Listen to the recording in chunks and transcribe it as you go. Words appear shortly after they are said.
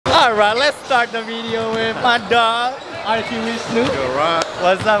Alright, let's start the video with my dog, Arki Wisnu. Good, right?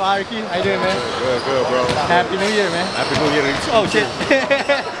 What's up, Arki? How you doing, man? Good, bro. Happy New Year, man. Happy New Year. Oh, shit.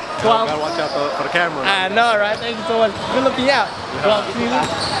 Gotta watch out for the camera. I know, right? Thank you so much. Good looking out. Vlog season?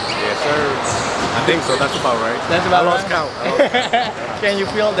 Yes, sir. I think so. That's about right. That's about I lost right. count. Can you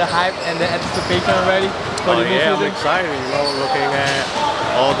feel the hype and the anticipation already for the new yeah, season? I'm excited, looking at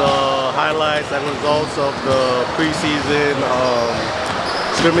all the highlights and results of the preseason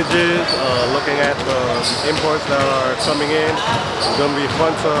scrimmages, looking at the imports that are coming in. It's going to be fun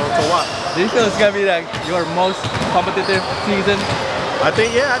to watch. Do you feel it's going to be like your most competitive season? I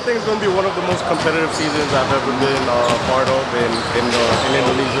think it's going to be one of the most competitive seasons I've ever been part of in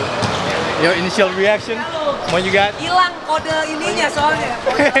Indonesia. Your initial reaction when you got hilang kode ininya soalnya.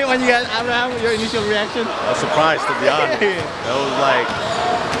 when you got Abraham, your initial reaction? A surprise, to be honest. That was like,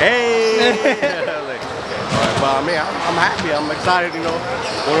 hey. But I mean, I'm happy. I'm excited.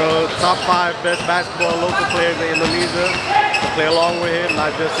 One of the top 5 best basketball local players in Indonesia. To play along with him, not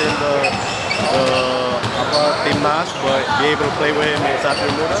just in the Timnas, but be able to play with him in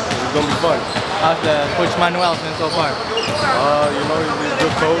Satria Muda. It's gonna be fun. How's the Coach Manuel been so far? He's a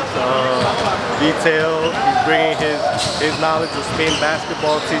good coach. Detailed. He's bringing his knowledge of Spain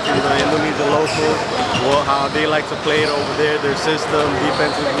basketball, teaching the Indonesian locals how they like to play it over there, their system,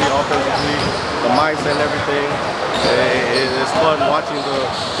 defensively, offensively, the mindset and everything. It's fun watching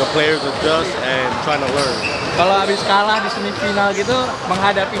the players adjust and trying to learn. Kalau habis kalah di semifinal gitu,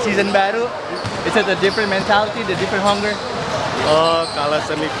 menghadapi season baru, is it a different mentality, the different hunger? Kalau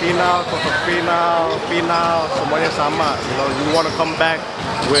semifinal, quarter final, semuanya sama. You want to come back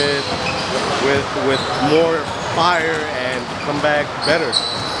with more fire and come back better.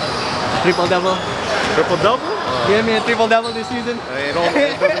 Triple-double? Triple-double? Give me a triple-double this season. It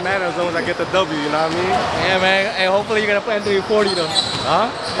doesn't matter as long as I get the W, you know what I mean? Yeah, man. Hey, hopefully you're going to play until you're 40, though.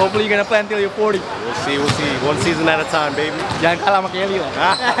 Huh? Hopefully you're going to play until you're 40. We'll see. One season at a time, baby. Jangan kalah sama Kelly lah.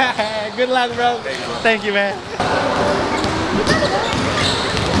 Good luck, bro. Thank you, man.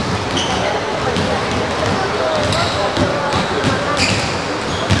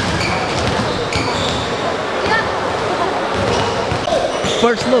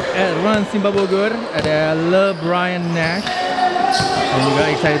 First look at RANS Simba Bogor, ada Brian Nash, dan juga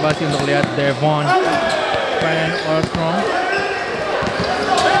excited banget sih untuk lihat Devon Van Oostrum,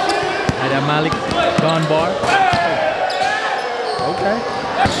 ada Malik Bar. Okay.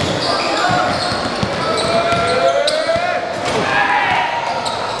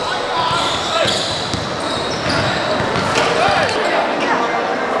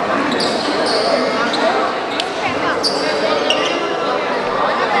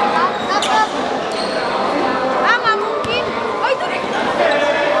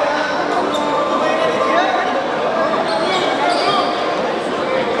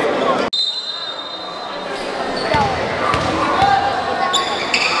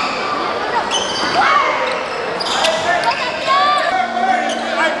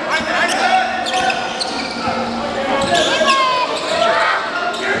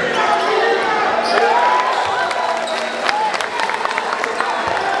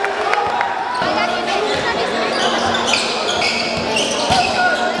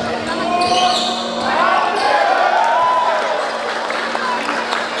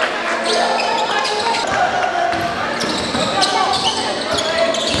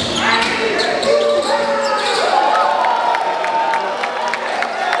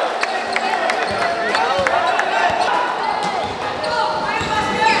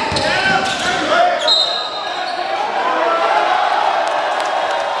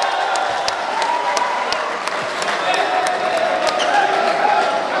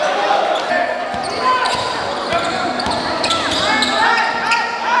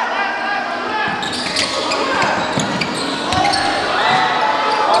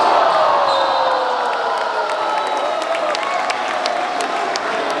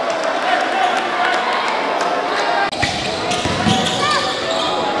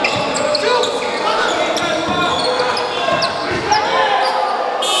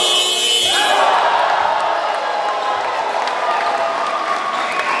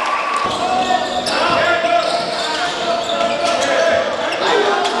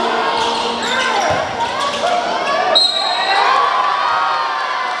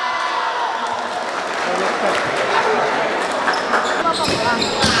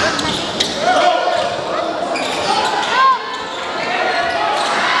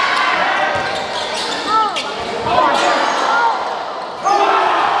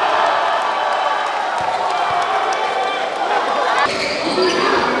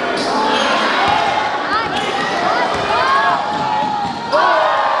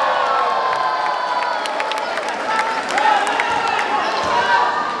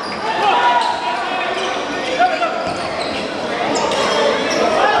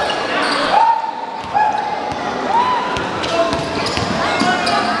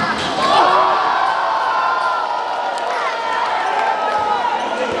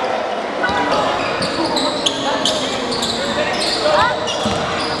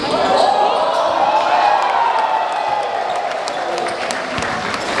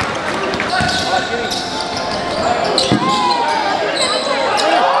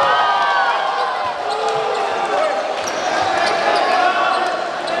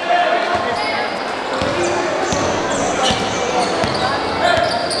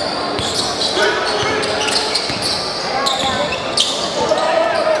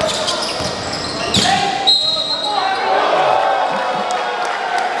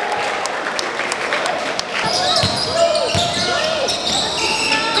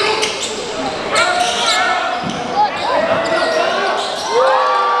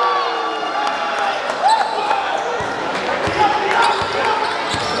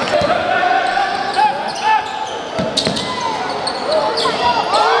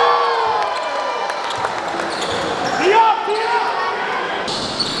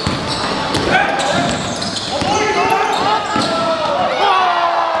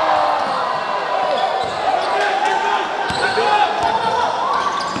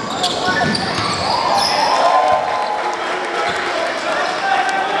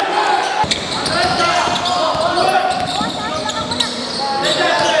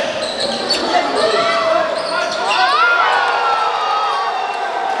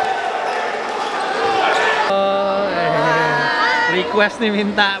 request nih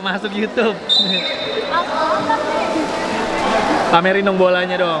minta masuk YouTube. Pamerin dong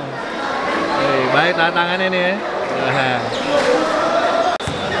bolanya dong. Baik tangannya nih ya.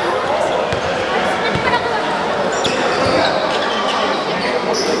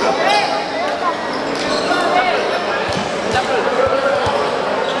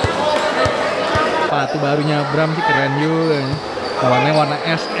 Sepatu barunya Bram sih keren juga nih. Warnanya warna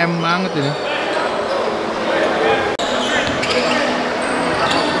SM banget ini.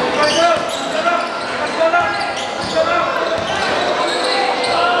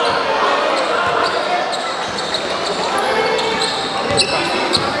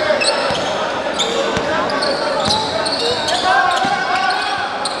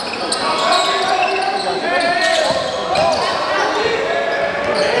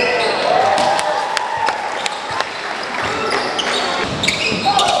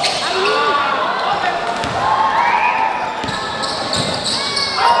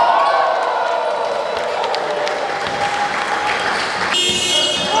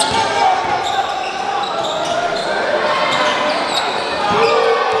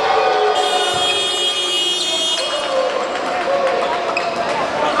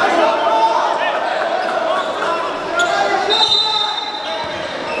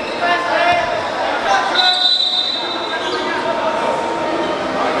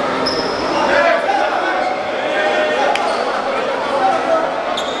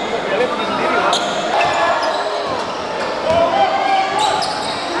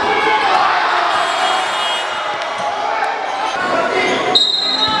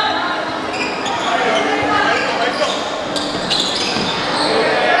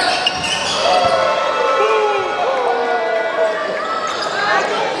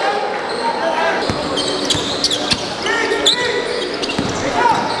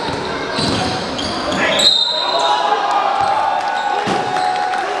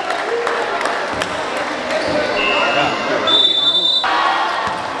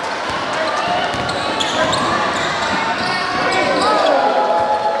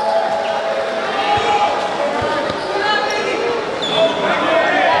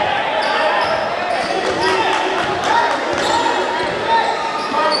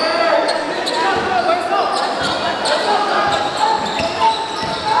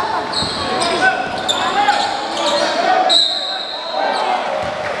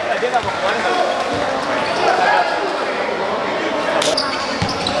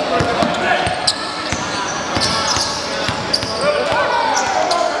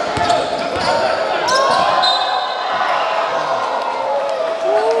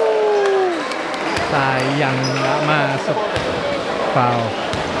 Sayang nggak masuk, foul.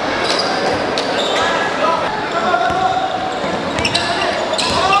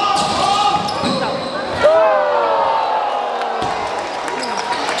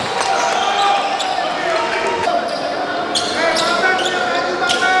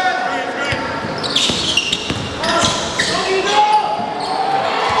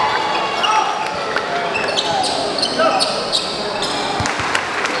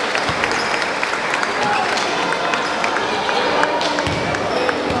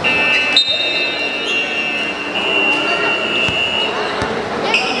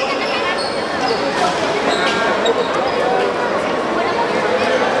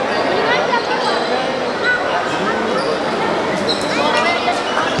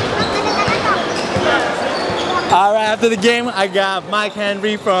 All right, after the game, I got Myke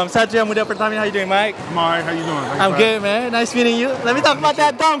Henry from Satria Muda Pertamina. How you doing, Mike? Mike, how you doing? I'm good, man. Nice meeting you. Let me talk about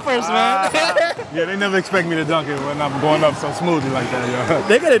that dunk first, man. Yeah, they never expect me to dunk it when I'm going up so smoothly like that, yo.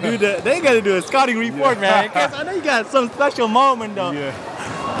 They gotta do a scouting report, man. Cause I know you got some special moment though. Yeah.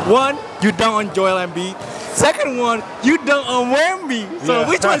 One, you dunk on Joel Embiid. Second one, you dunk on Wemby. So Yeah.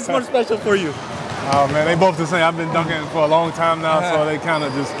 which one is more special for you? Oh man, they both the same. I've been dunking for a long time now, so they kind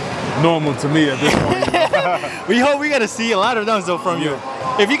of just normal to me at this point. We hope we gotta see a lot of dunks though from you.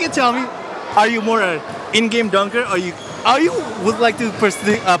 If you can tell me, are you more an in-game dunker, or you would like to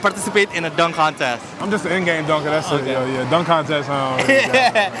participate in a dunk contest? I'm just an in-game dunker. That's Okay. it. Yeah, dunk contest.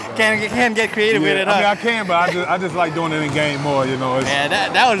 Can get creative with it, huh? I mean, I can, but I just like doing it in game more. You know, it's, Yeah,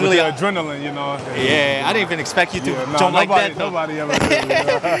 that was with really. the adrenaline. You know. Yeah, I didn't even expect you to Yeah, no, jump like that. though. Nobody ever did. You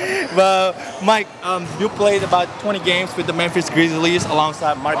know? But Mike, you played about 20 games with the Memphis Grizzlies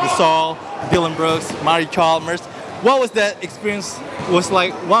alongside Marc Gasol, Dylan Brooks, Mari Chalmers. What was that experience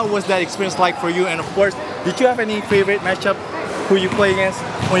like? What was that experience like for you? And of course, did you have any favorite matchup who you play against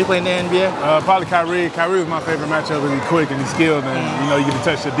when you play in the NBA? Probably Kyrie. Kyrie was my favorite matchup. He's quick and he's skilled, and you know you get to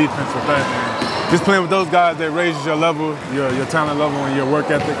touch the defense with that. And just playing with those guys, that raises your level, your talent level, and your work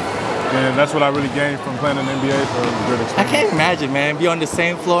ethic. and that's what I really gained from playing in the NBA. So it was a good I experience. can't imagine, man. Be on the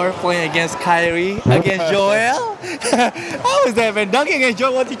same floor playing against Kyrie, against Joel. How was that, man? Dunking against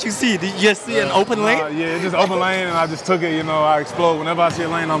Joel, what did you see? Did you just see an open lane? Yeah, just open lane, and I just took it. You know, I explode. Whenever I see a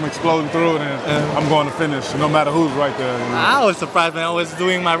lane, I'm exploding through it, and I'm going to finish, no matter who's right there. You know? I was surprised, man. I was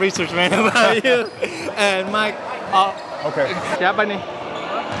doing my research, man, about you. And Myke, Okay. siapa nih?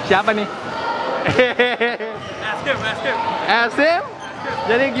 Siapa nih? Ask him.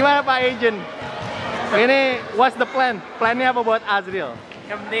 Jadi gimana Pak Agent? Ini what's the plan? Plannya apa buat Azril?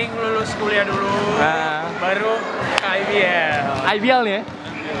 Yang penting lulus kuliah dulu, baru ke IBL. IBL nih ya?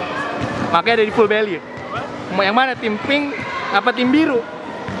 Makanya ada di full belly. Yang mana? Tim pink apa tim biru?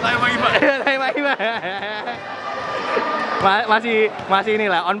 Masih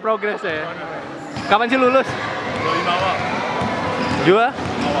inilah on progress ya. Kapan sih lulus? 25 awal. Juga?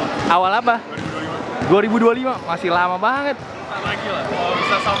 Awal apa? 2025. Masih lama banget. Tak lagi lah. Kalau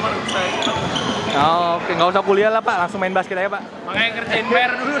bisa summer bisa. Oh, oke, nggak usah kuliah lah Pak, langsung main basket aja Pak. Makanya kerjain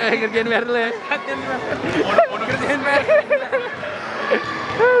PR dulu. Kerjain PR dulu ya. Kerjain PR.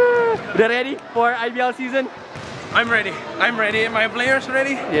 Udah ready for IBL season? I'm ready. My players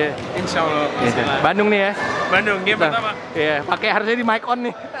ready? Iya. Insyaallah. Bandung nih ya. Bandung game pertama. Iya, pakai harusnya di mic on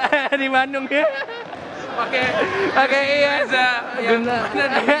nih. Di Bandung ya. Pakai iya.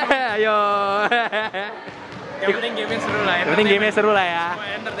 Ayo. Yang penting game seru lah. Yang penting game seru lah ya.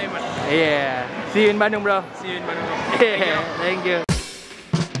 Entertainment. Iya. See you in Bandung, bro. See you in Bandung. Thank you.